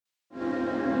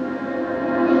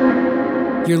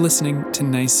You're listening to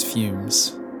Nice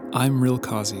Fumes. I'm Real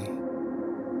Causey.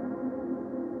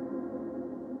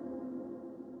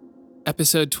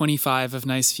 Episode 25 of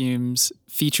Nice Fumes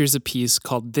features a piece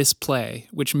called This Play,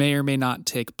 which may or may not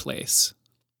take place.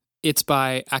 It's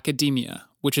by Academia,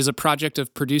 which is a project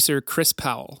of producer Chris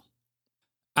Powell.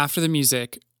 After the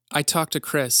music, I talked to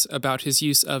Chris about his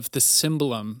use of the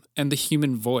symbolum and the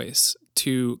human voice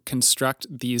to construct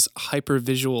these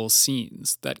hypervisual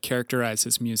scenes that characterize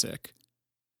his music.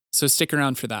 So stick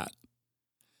around for that.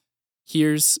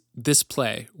 Here's This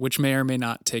Play, which may or may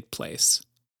not take place.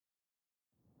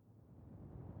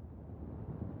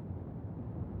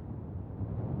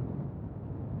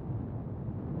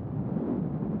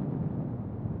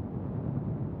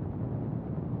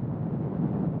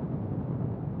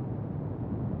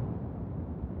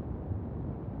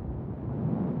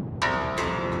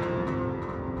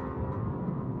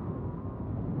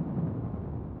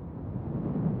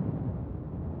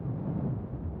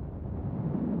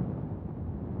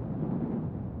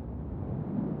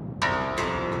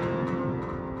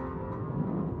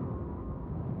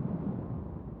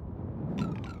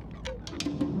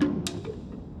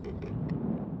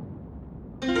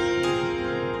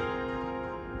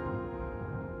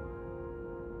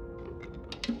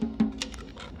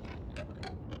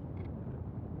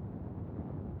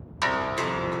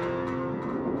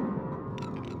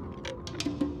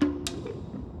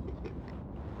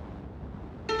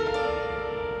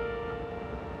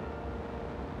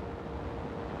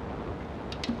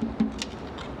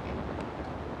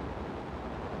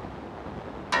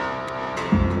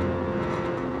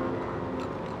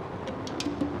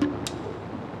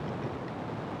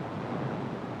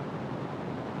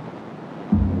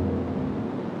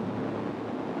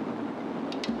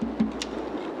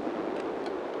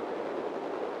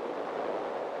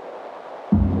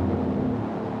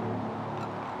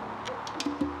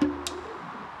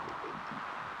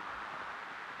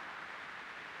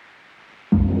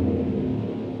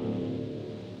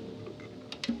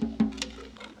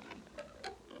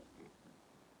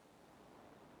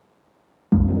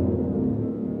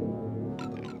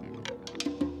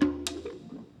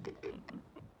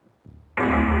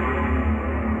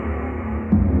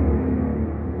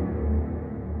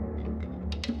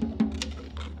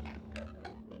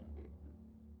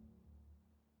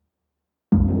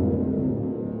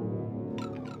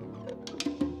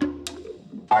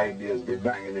 Ideas be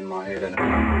banging in my head and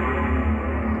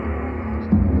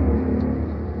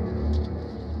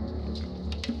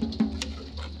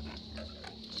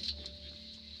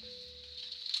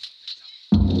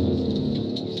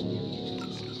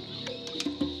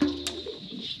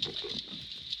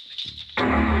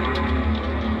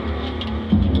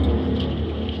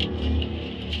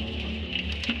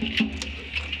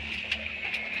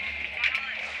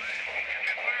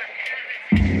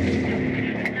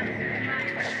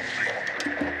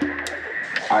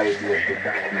ideas be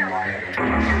banging in my head.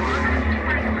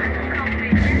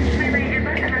 Ideas be banging in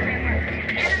my head.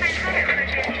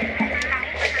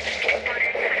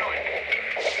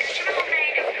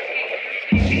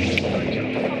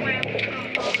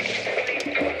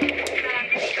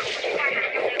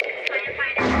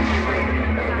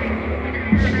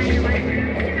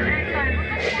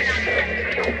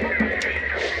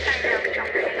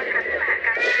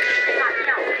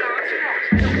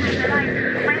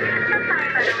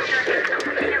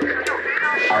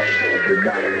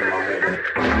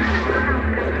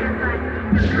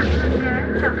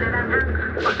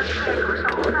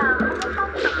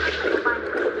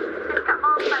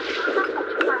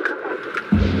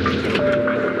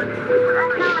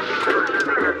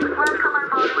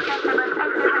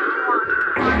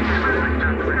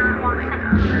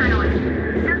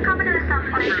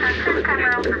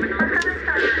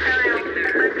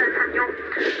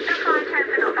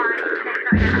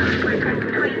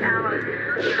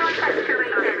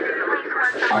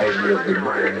 Ideas be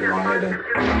banging in my head.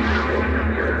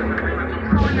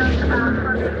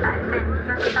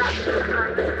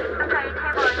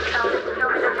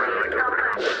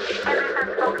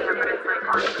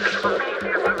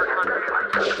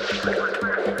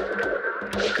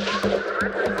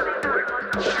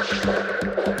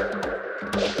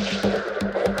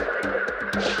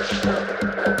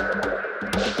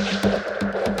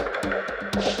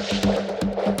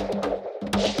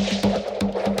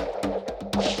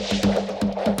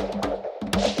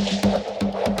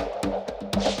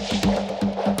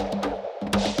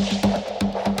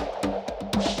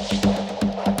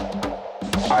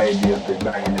 Ideas be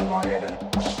banging in my head.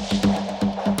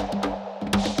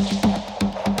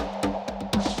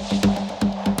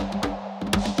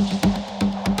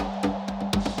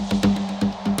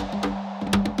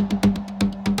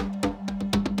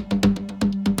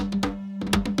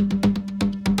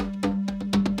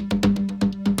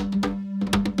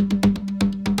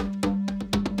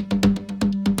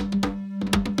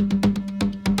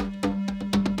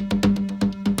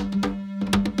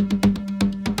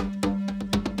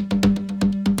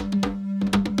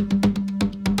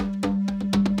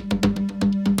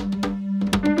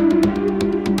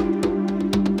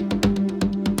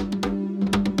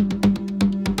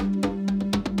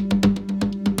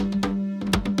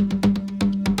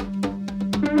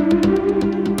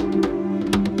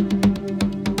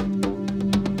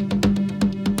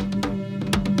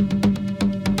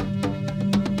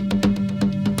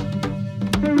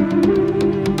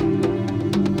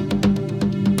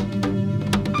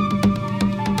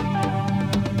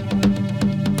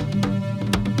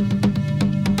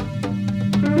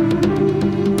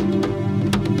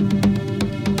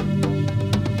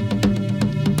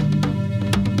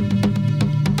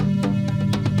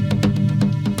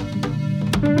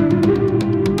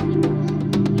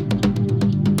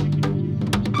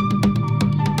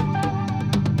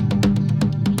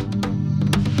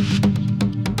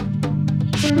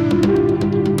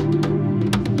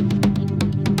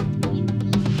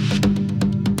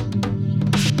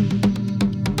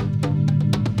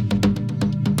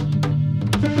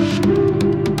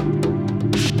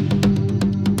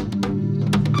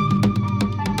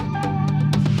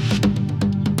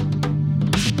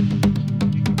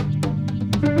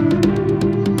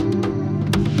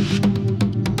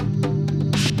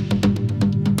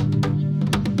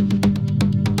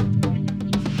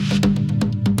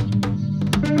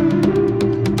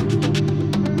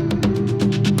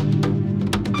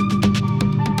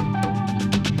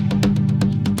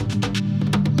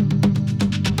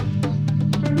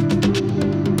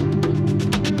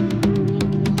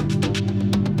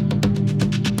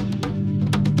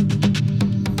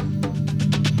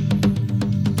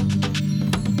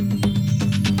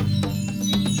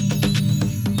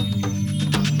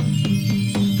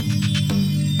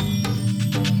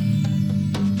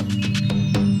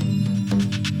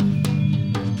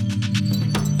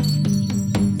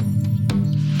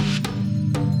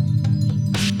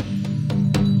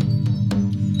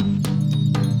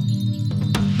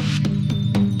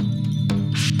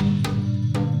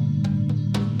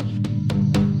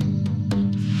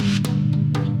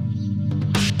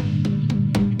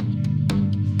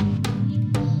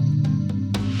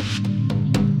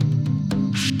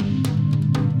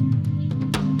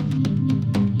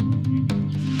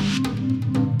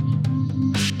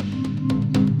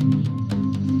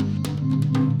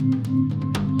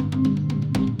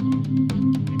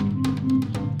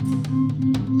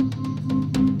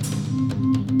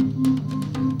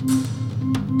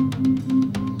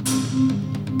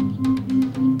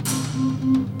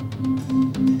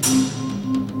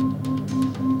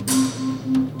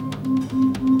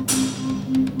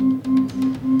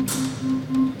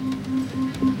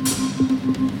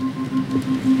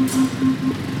 In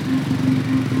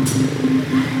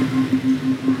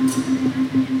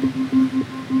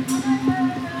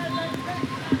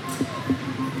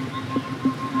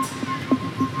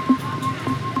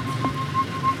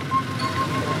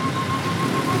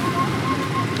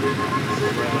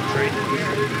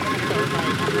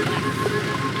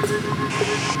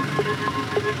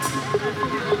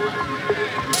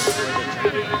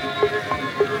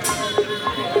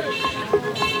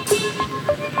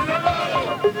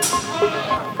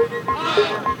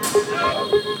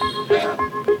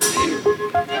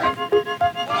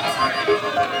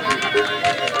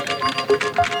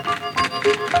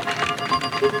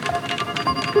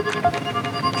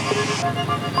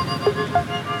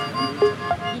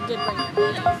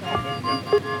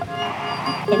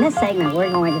this segment,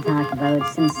 we're going to talk about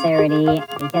sincerity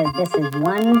because this is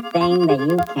one thing that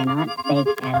you cannot fake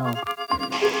at all.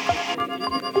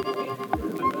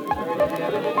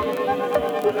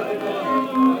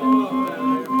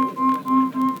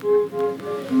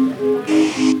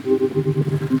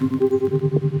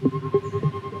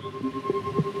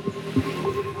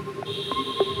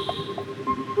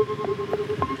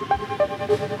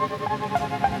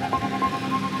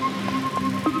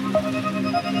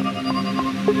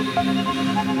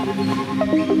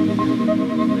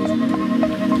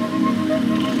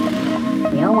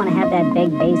 We all want to have that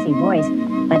big bassy voice,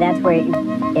 but that's where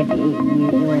if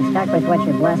you were stuck with what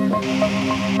you're blessed with.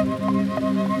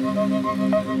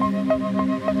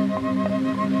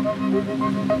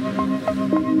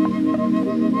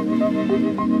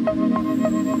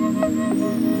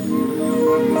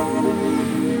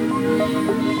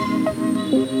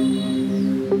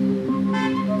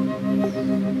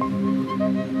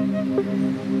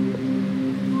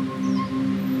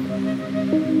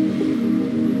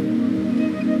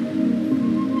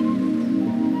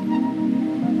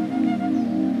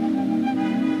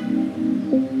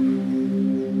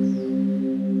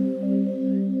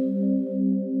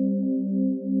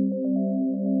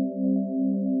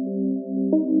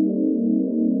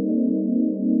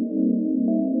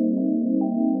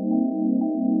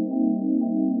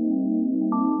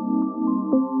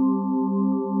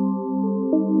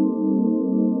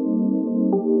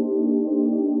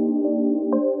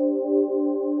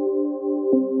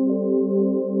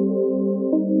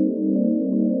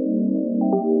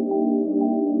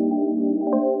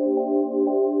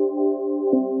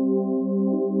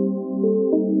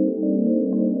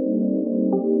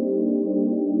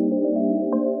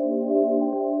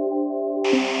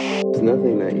 There's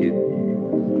nothing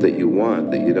that you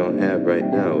want that you don't have right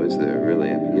now, is there? Really,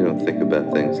 you don't think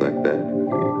about things like that.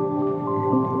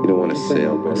 You don't want to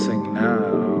sail. What I'm missing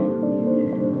now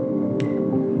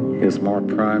is more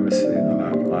privacy than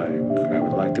I'd like. I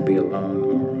would like to be alone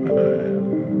more than I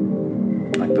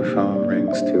am. Like the phone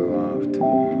rings too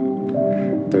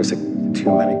often. There's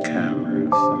too many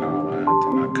cameras and all that,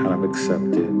 and I kind of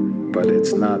accept it, but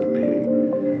it's not me.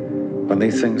 When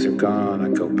these things are gone, I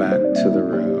go back to the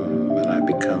room and I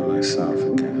become myself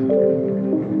again.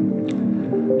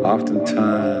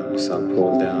 Oftentimes, I'll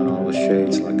pull down all the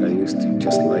shades like I used to,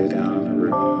 just lay down in the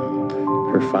room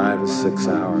for 5 to 6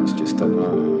 hours just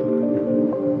alone.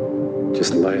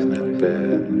 Just lay in that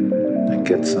bed and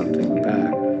get something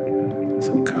back,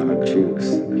 some kind of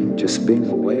juice. Just being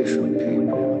away from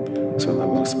people is one of the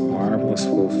most marvelous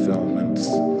fulfillments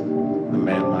a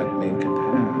man like me can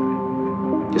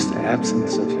have. Just the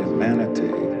absence of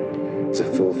humanity is a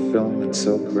fulfillment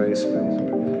so graceful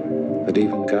that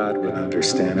even God would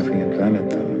understand if he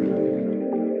invented them.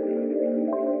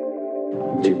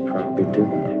 You probably do.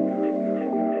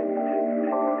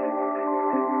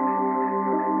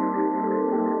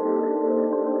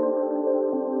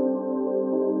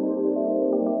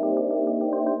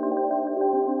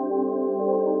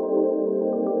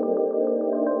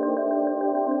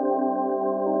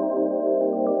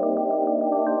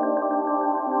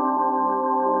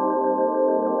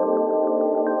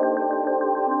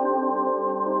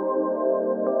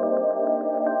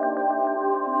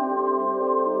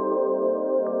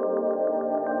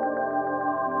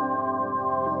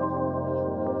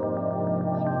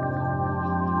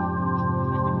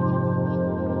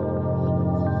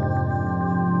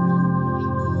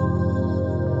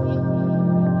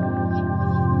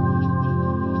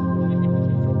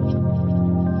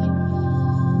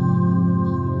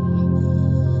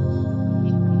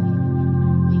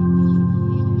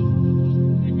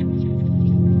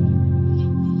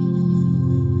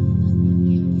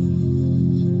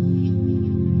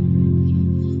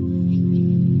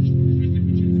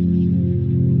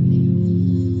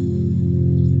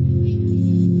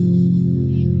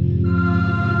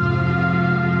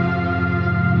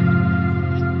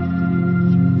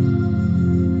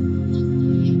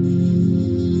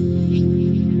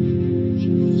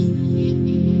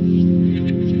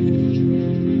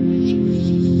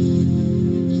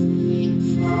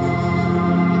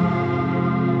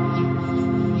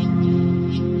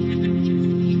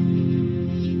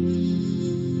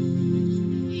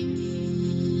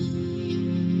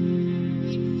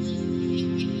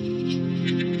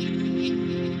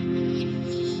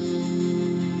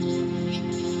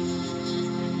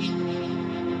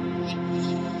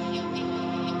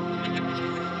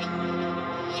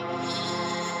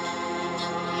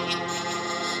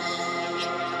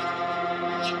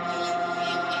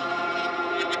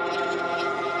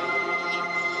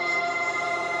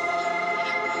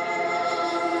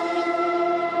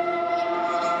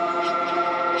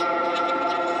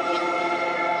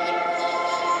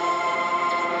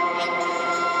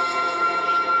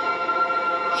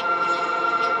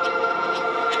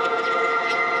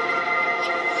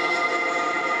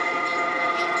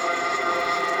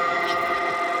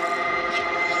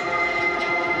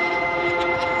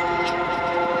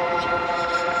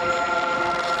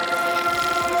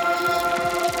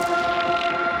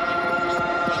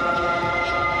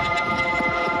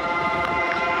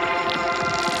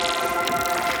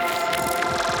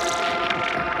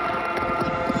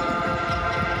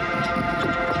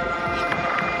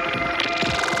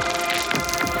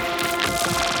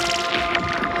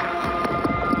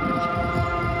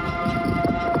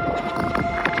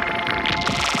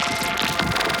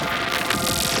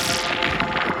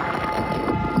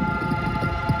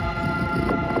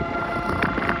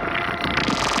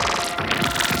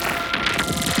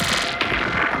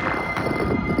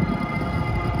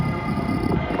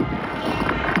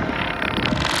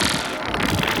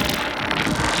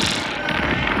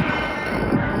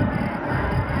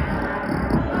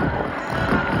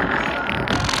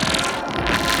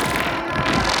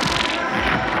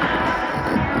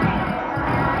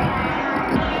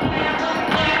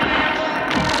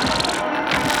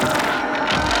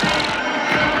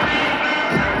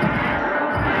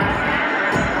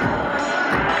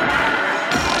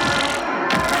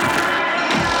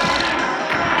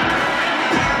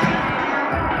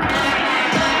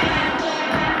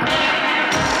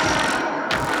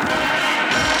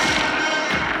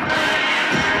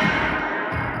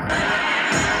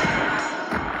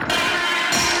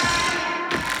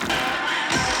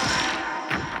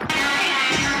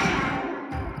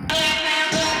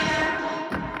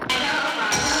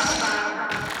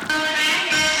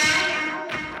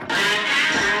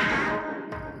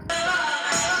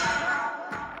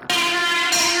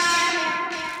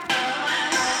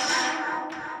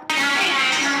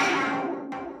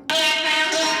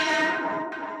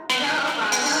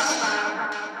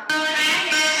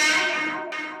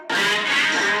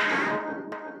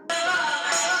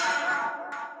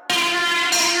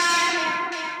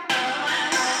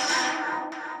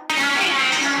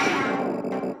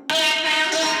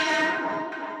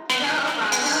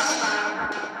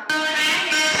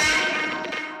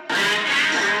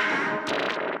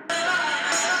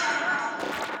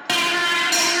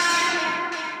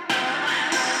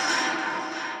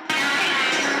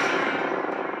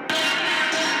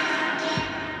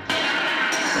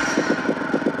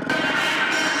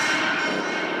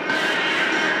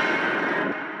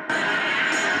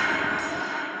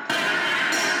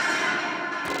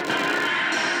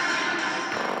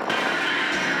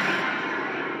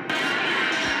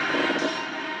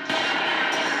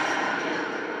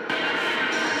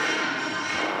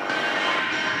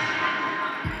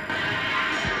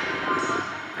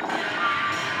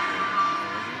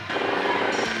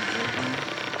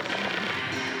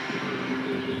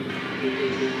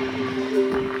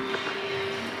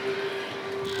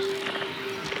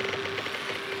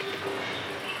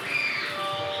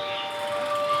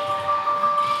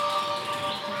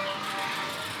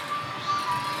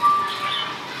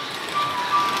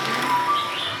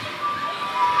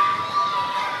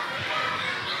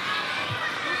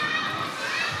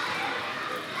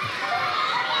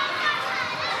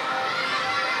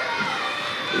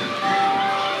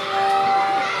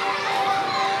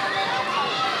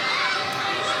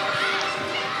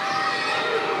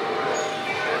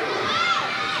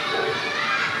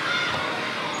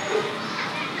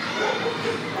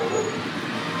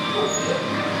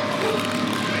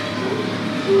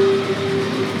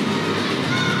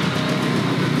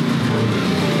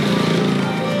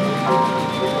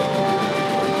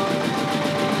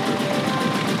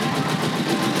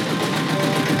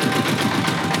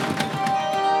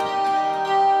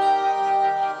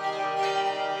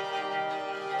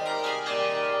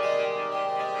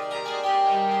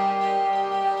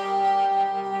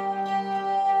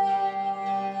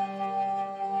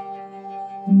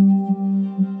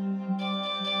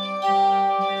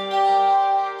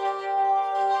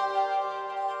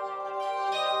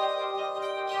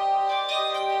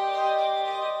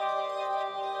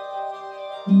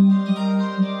 I'm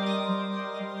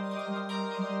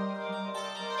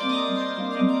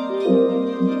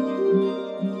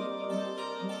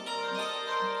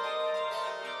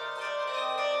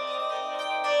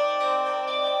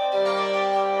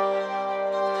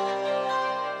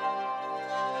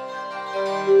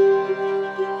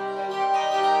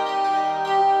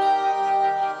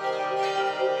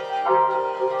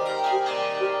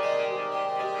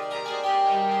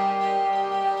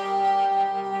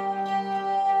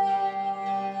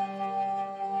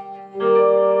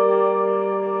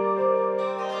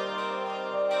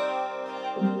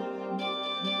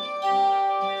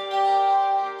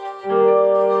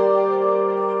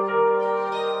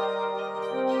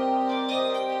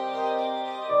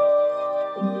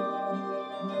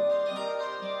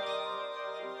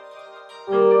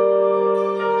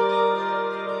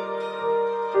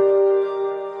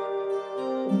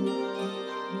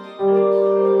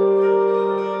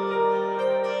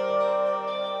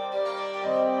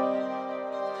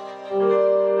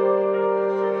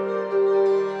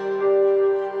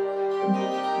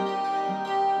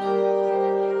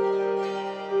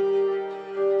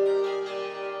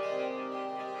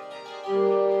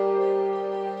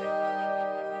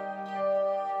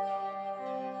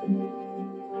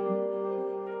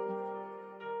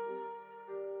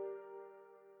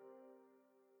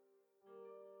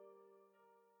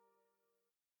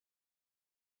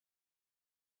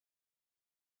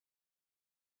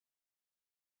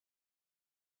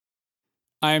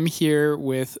here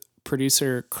with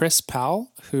producer Chris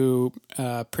Powell, who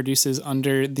produces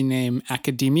under the name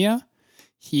Academia.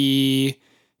 He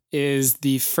is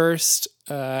the first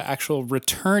actual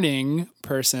returning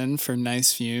person for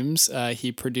Nice Fumes.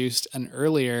 He produced an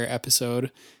earlier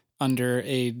episode under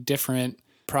a different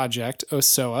project,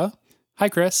 Osoa. Hi,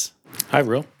 Chris. Hi,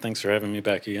 Will. Thanks for having me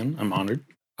back again. I'm honored.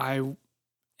 I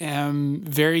am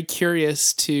very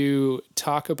curious to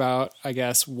talk about, I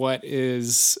guess, what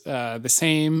is the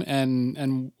same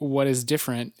and what is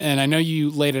different. And I know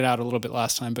you laid it out a little bit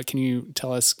last time, but can you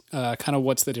tell us kind of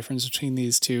what's the difference between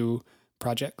these two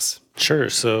projects?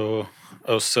 Sure. So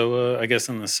Osoa, I guess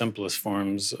in the simplest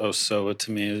forms, Osoa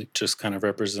to me just kind of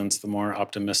represents the more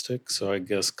optimistic. So I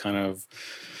guess kind of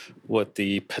what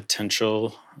the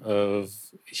potential of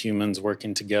humans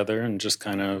working together and just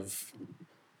kind of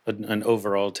an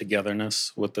overall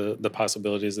togetherness, what the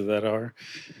possibilities of that are.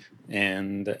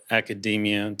 And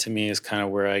academia to me is kind of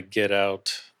where I get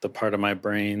out the part of my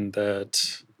brain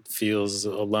that feels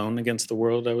alone against the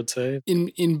world, I would say.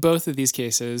 In both of these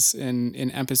cases,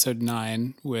 in episode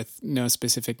 9 with no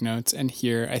specific notes, and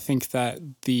here, I think that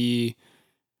the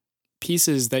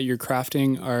pieces that you're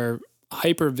crafting are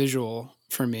hyper visual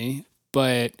for me,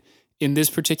 but in this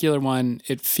particular one,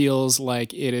 it feels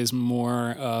like it is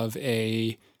more of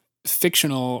a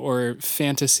fictional or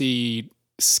fantasy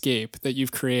scape that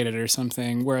you've created or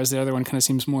something, whereas the other one kind of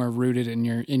seems more rooted in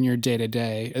your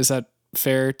day-to-day. Is that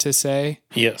fair to say?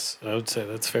 Yes, I would say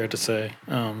that's fair to say.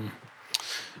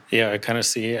 Yeah, I kind of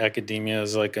see academia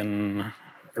as like an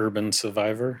urban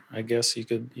survivor, I guess you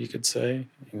could say.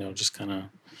 You know, just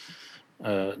kind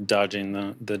of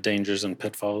dodging the dangers and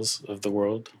pitfalls of the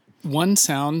world. One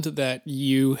sound that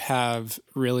you have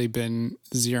really been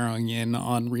zeroing in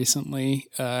on recently,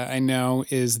 I know,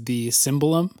 is the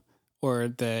cymbalum or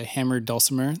the hammered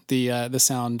dulcimer, the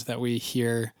sound that we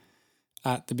hear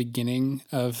at the beginning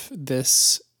of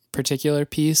this particular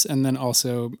piece, and then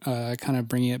also kind of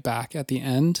bringing it back at the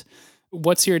end.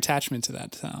 What's your attachment to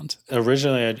that sound?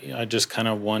 Originally, I just kind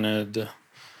of wanted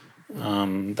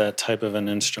that type of an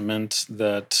instrument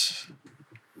that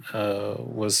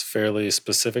was fairly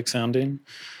specific sounding.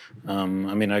 I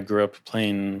mean, I grew up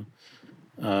playing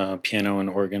piano and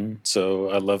organ, so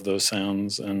I love those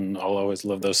sounds, and I'll always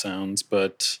love those sounds.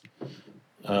 But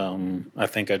I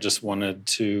think I just wanted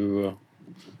to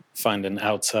find an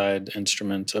outside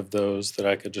instrument of those that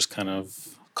I could just kind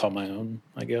of call my own,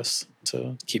 I guess,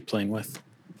 to keep playing with.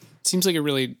 It seems like a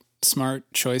really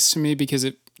smart choice to me because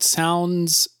it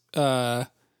sounds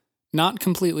not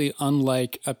completely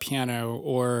unlike a piano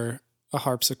or a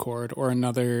harpsichord or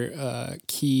another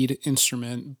keyed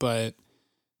instrument, but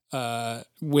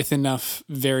with enough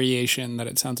variation that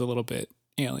it sounds a little bit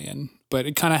alien. But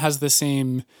it kind of has the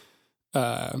same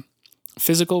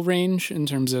physical range in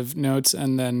terms of notes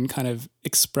and then kind of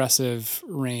expressive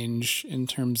range in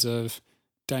terms of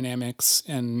dynamics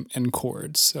and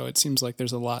chords. So it seems like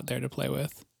there's a lot there to play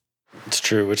with. It's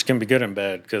true, which can be good and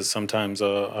bad because sometimes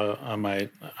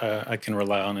I can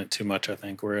rely on it too much. I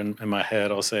think where in my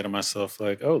head I'll say to myself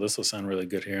like, "Oh, this will sound really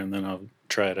good here," and then I'll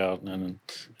try it out, and then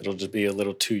it'll just be a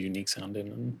little too unique sounding,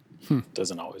 and it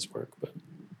doesn't always work. But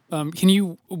Can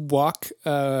you walk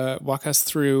us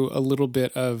through a little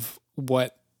bit of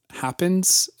what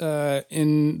happens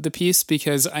in the piece?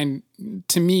 Because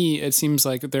to me, it seems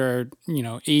like there are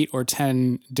 8 or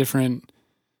 10 different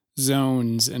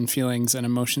zones and feelings and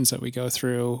emotions that we go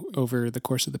through over the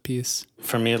course of the piece.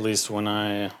 For me, at least, when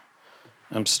I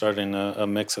am starting a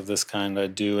mix of this kind, I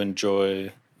do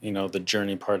enjoy the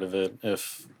journey part of it.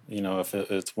 If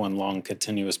it's one long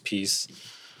continuous piece,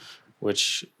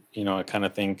 which I kind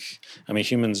of think,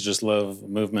 humans just love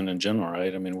movement in general,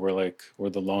 right? We're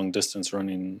the long distance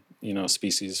running,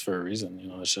 species for a reason.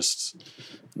 It's just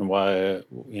why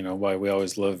we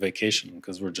always love vacation,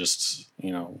 because we're just,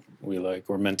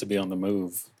 we're meant to be on the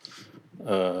move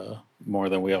more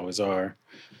than we always are.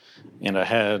 And I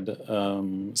had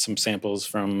some samples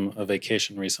from a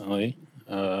vacation recently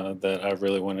that I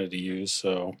really wanted to use.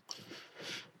 So,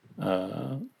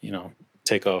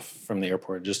 take off from the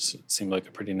airport just seemed like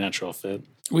a pretty natural fit.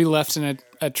 We left in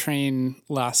a train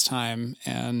last time,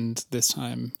 and this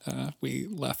time we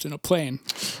left in a plane.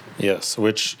 Yes,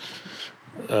 which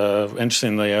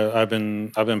interestingly, I've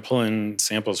been pulling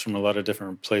samples from a lot of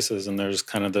different places, and there's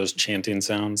kind of those chanting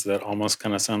sounds that almost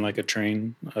kind of sound like a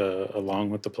train along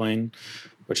with the plane,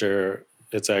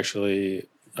 it's actually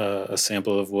a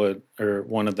sample of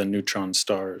one of the neutron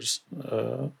stars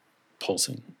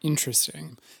pulsing.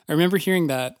 Interesting. I remember hearing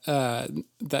that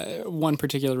one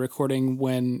particular recording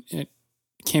when it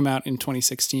came out in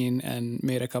 2016 and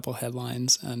made a couple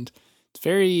headlines, and it's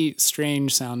very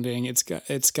strange sounding.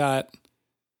 It's got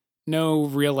no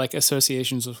real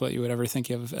associations with what you would ever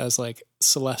think of as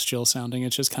celestial sounding.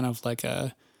 It's just kind of like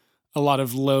a lot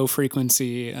of low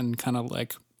frequency and kind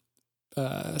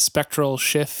of spectral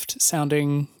shift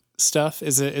sounding stuff.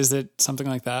 Is it something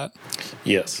like that?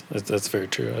 Yes, that's very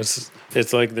true.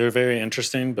 It's like they're very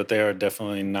interesting, but they are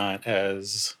definitely not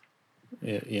as,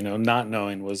 not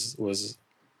knowing was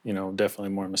definitely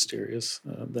more mysterious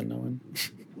than knowing.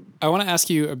 I want to ask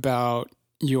you about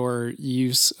your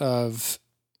use of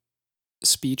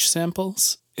speech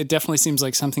samples. It definitely seems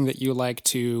like something that you like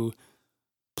to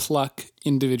pluck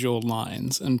individual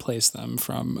lines and place them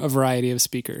from a variety of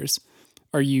speakers.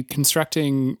 Are you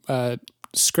constructing a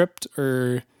script,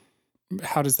 or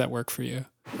how does that work for you?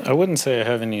 I wouldn't say I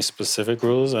have any specific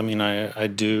rules. I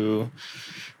do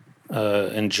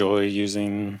enjoy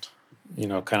using,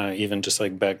 kind of even just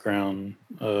background,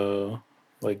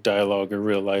 dialogue or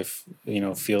real life,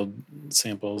 field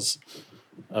samples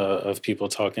of people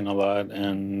talking a lot.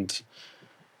 And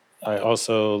I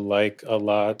also like a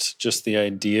lot just the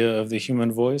idea of the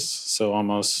human voice. So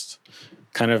almost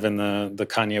kind of in the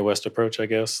Kanye West approach, I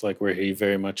guess, where he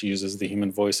very much uses the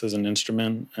human voice as an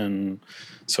instrument. And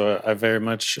so I very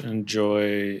much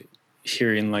enjoy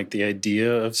hearing the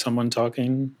idea of someone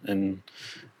talking, and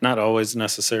not always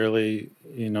necessarily,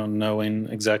 knowing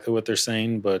exactly what they're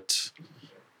saying, but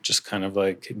just kind of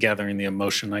gathering the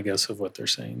emotion, I guess, of what they're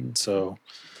saying. So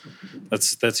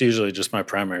that's usually just my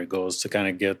primary goal, is to kind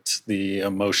of get the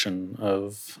emotion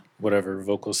of whatever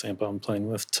vocal sample I'm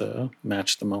playing with to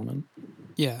match the moment.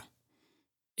 Yeah.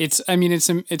 It's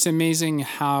amazing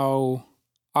how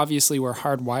obviously we're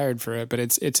hardwired for it, but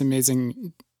it's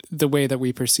amazing the way that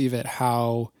we perceive it,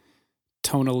 how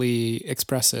tonally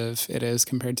expressive it is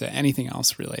compared to anything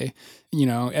else, really.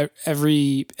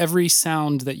 Every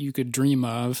sound that you could dream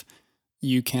of,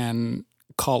 you can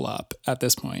call up at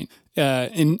this point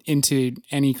into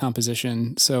any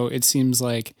composition. So it seems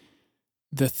like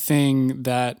the thing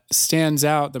that stands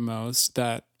out the most,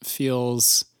 that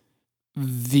feels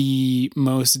the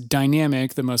most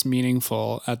dynamic, the most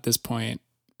meaningful at this point,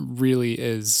 really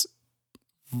is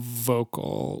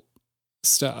vocal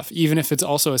stuff, even if it's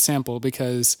also a sample,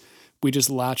 because we just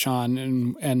latch on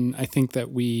and I think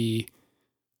that we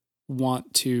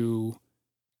want to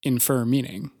infer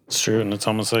meaning. It's true, and it's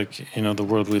almost like, the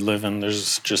world we live in,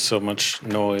 there's just so much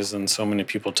noise and so many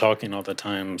people talking all the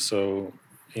time. So,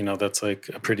 that's a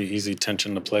pretty easy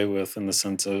tension to play with, in the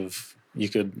sense of you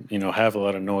could, have a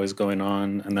lot of noise going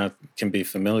on, and that can be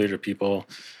familiar to people.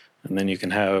 And then you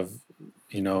can have,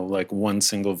 one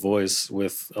single voice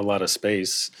with a lot of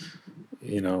space,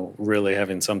 really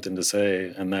having something to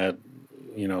say, and that,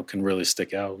 can really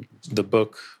stick out. The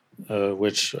book,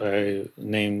 which I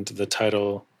named the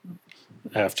title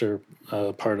after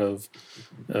part of,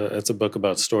 it's a book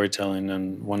about storytelling,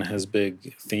 and one of his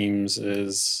big themes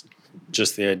is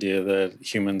just the idea that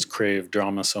humans crave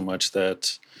drama so much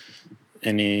that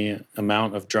any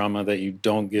amount of drama that you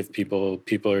don't give people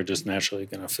are just naturally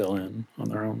going to fill in on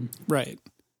their own. Right.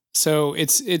 So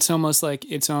it's almost like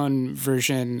its own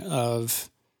version of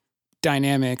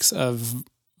dynamics of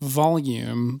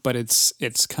volume, but it's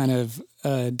kind of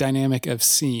a dynamic of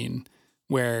scene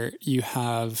where you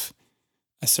have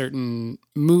a certain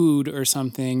mood or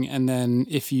something, and then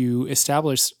if you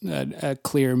establish a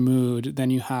clear mood,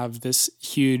 then you have this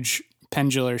huge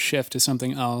pendular shift to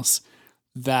something else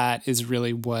that is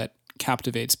really what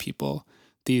captivates people.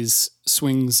 These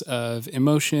swings of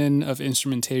emotion, of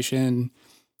instrumentation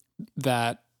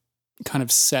that kind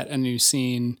of set a new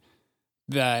scene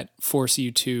that force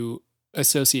you to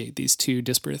associate these two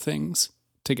disparate things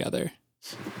together.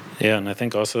 Yeah, and I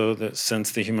think also that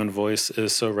since the human voice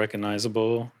is so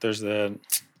recognizable, there's that.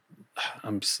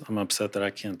 I'm upset that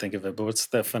I can't think of it, but what's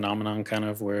that phenomenon kind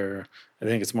of where I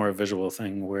think it's more a visual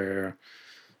thing where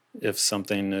if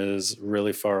something is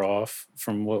really far off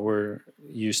from what we're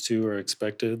used to or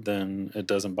expected, then it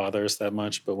doesn't bother us that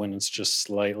much. But when it's just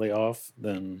slightly off,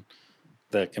 then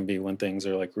that can be when things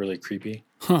are like really creepy.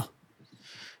 Huh.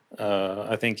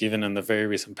 I think even in the very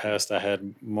recent past, I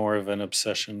had more of an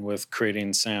obsession with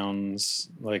creating sounds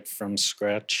like from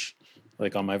scratch,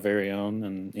 like on my very own,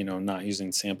 and not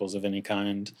using samples of any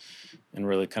kind, and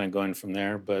really kind of going from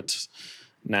there. But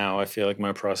now I feel like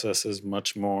my process is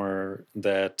much more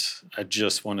that I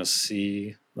just want to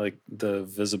see like the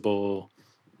visible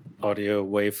audio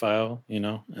wave file,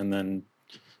 and then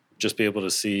just be able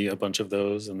to see a bunch of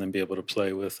those and then be able to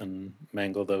play with and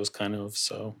mangle those kind of.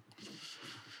 So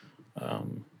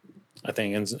I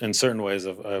think in certain ways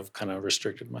I've kind of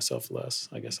restricted myself less,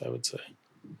 I guess I would say.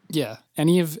 Yeah.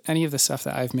 Any of the stuff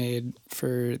that I've made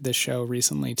for this show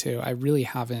recently too, I really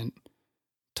haven't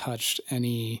touched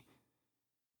any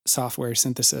software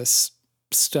synthesis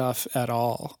stuff at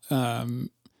all.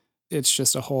 It's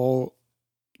just a whole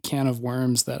can of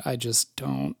worms that I just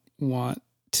don't want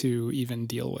to even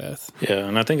deal with. Yeah,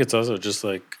 and I think it's also just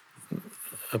like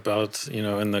about,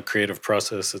 in the creative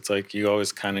process, it's like you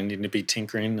always kind of need to be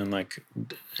tinkering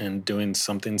and doing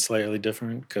something slightly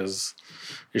different, because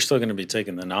you're still going to be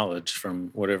taking the knowledge from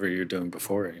whatever you're doing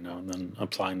before, and then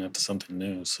applying it to something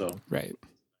new. So right.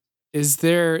 Is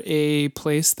there a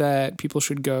place that people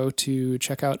should go to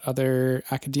check out other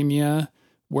academia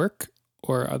work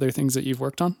or other things that you've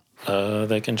worked on?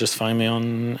 They can just find me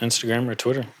on Instagram or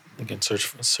Twitter. They can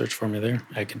search for me there,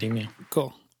 academia.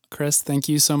 Cool. Chris, thank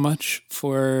you so much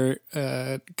for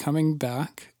coming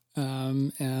back.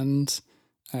 And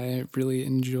I really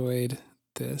enjoyed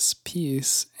this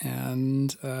piece,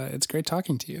 and it's great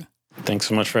talking to you. Thanks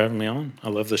so much for having me on. I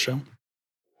love the show.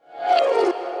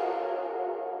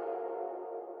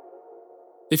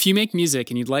 If you make music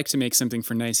and you'd like to make something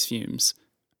for Nice Fumes,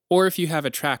 or if you have a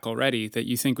track already that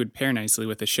you think would pair nicely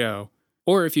with the show,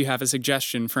 or if you have a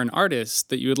suggestion for an artist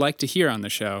that you would like to hear on the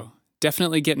show,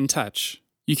 definitely get in touch.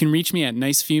 You can reach me at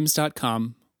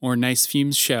nicefumes.com or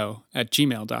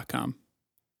nicefumesshow@gmail.com.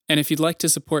 And if you'd like to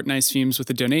support Nice Fumes with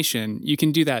a donation, you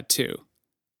can do that too.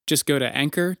 Just go to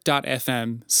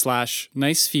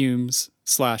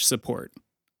anchor.fm/nicefumes/support.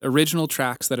 Original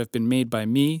tracks that have been made by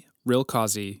me, Real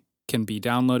Causey, can be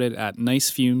downloaded at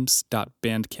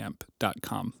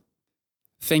nicefumes.bandcamp.com.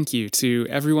 Thank you to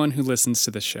everyone who listens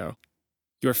to this show.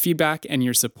 Your feedback and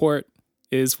your support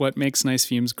is what makes Nice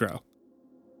Fumes grow.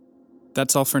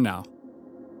 That's all for now.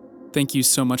 Thank you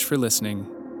so much for listening,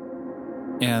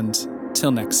 and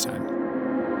till next time.